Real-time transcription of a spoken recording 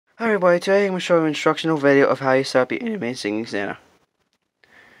Hi everybody, today I'm going to show you an instructional video of how you set up your Animated Singing Santa.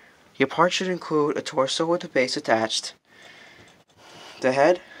 Your parts should include a torso with a base attached, the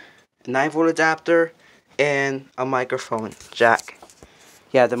head, a 9-volt adapter, and a microphone jack.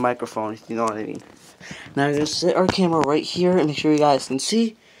 Yeah, the microphone, if you know what I mean. Now you're going to set our camera right here and make sure you guys can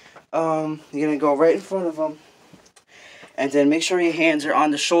see. You're going to go right in front of them. And then make sure your hands are on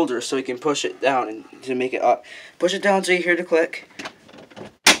the shoulders so you can push it down and to make it up. Push it down until you hear the click.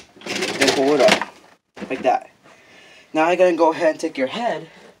 Then pull it up. Like that. Now I'm going to go ahead and take your head.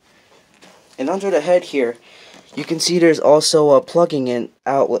 And under the head here, you can see there's also a plugging in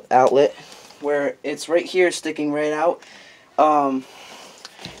outlet where it's right here sticking right out.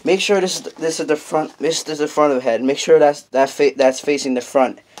 Make sure this is the front. This is the front of the head. Make sure that's facing the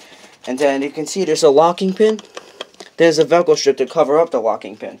front. And then you can see there's a locking pin. There's a Velcro strip to cover up the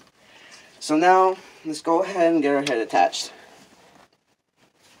locking pin. So now let's go ahead and get our head attached.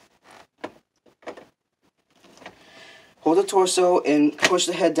 Hold the torso and push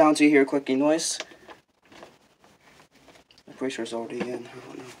the head down till you hear a clicking noise. I'm pretty sure it's already in. I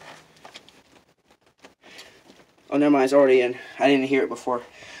don't know. Oh, never mind, it's already in. I didn't hear it before.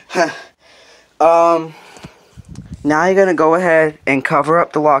 Now you're going to go ahead and cover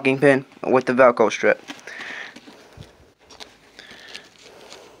up the locking pin with the Velcro strip.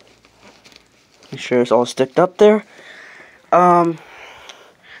 Make sure it's all sticked up there.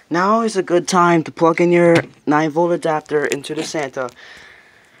 Now is a good time to plug in your 9-volt adapter into the Santa.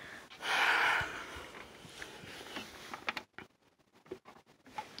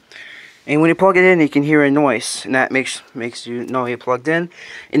 And when you plug it in, you can hear a noise, and that makes you know you're plugged in.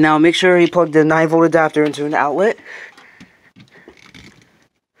 And now make sure you plug the 9-volt adapter into an outlet.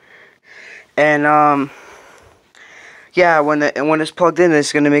 And yeah, when it's plugged in,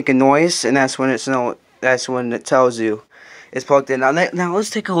 it's gonna make a noise, and that's when it tells you it's plugged in. Now let's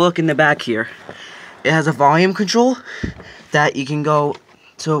take a look in the back here. It has a volume control that you can go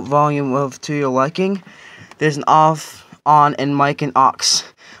to a volume to your liking. There's an off, on, and mic and aux.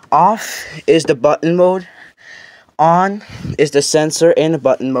 Off is the button mode. On is the sensor and the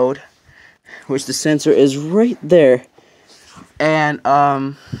button mode, which the sensor is right there. And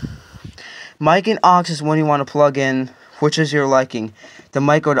mic and aux is when you want to plug in, which is your liking, the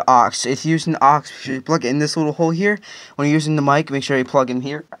mic or the aux. If you're using the aux, you plug it in this little hole here. When you're using the mic, make sure you plug in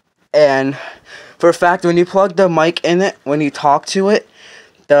here. And for a fact, when you plug the mic in it, when you talk to it,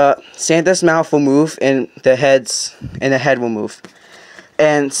 the Santa's mouth will move and the head will move.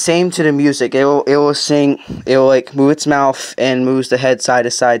 And same to the music. It will sing. It will like move its mouth and moves the head side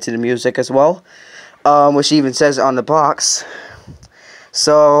to side to the music as well, which even says on the box.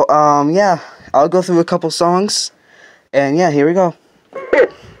 So yeah, I'll go through a couple songs, and yeah, here we go.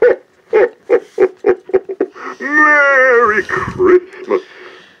 Merry Christmas.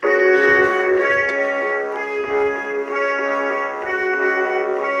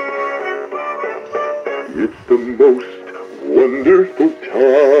 It's the most wonderful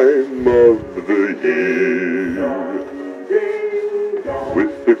time of the year,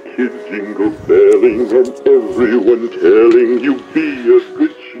 with the kids jingle belling and everyone telling you be of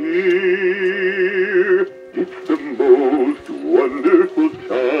good cheer. It's the most wonderful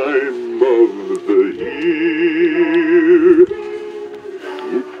time of the year.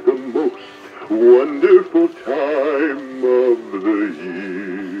 It's the most wonderful time of the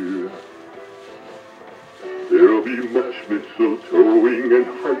year. There'll be much mistletoeing and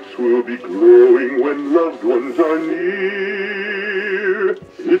hearts will be glowing when loved ones are near.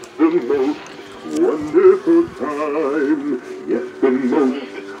 It's the most wonderful time, yes, the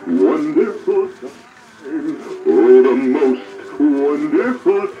most wonderful time. Oh, the most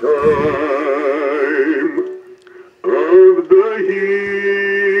wonderful time of the year.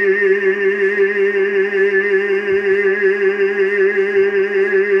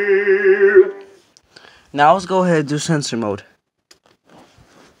 Now let's go ahead and do sensor mode.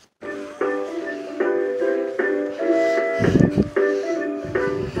 Up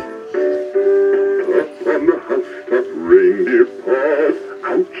on the housetop, reindeer paws,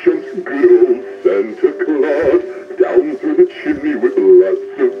 out jumps good old Santa Claus, down through the chimney with lots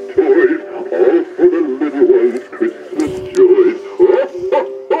of toys, all for the little ones' Christmas joys. Oh, ho,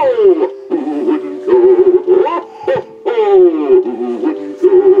 ho! Who wouldn't go? Oh, ho, ho! Who wouldn't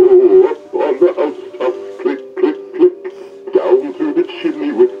go? Up on the housetop, click, click, click, down through the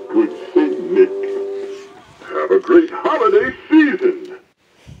chimney with good Saint Nick. Have a great holiday season!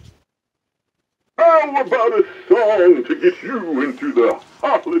 How about a song to get you into the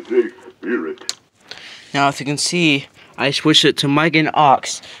holiday spirit? Now, if you can see, I switched it to mic and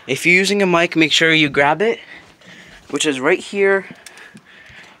aux. If you're using a mic, make sure you grab it, which is right here,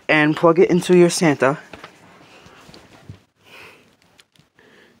 and plug it into your Santa.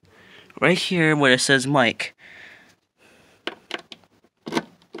 Right here where it says mic.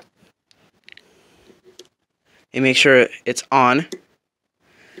 And make sure it's on.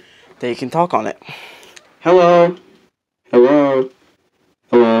 Then you can talk on it. Hello. Hello.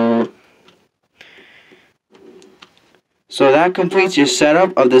 Hello. So that completes your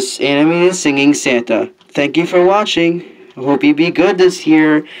setup of this animated singing Santa. Thank you for watching. I hope you be good this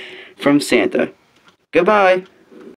year from Santa. Goodbye.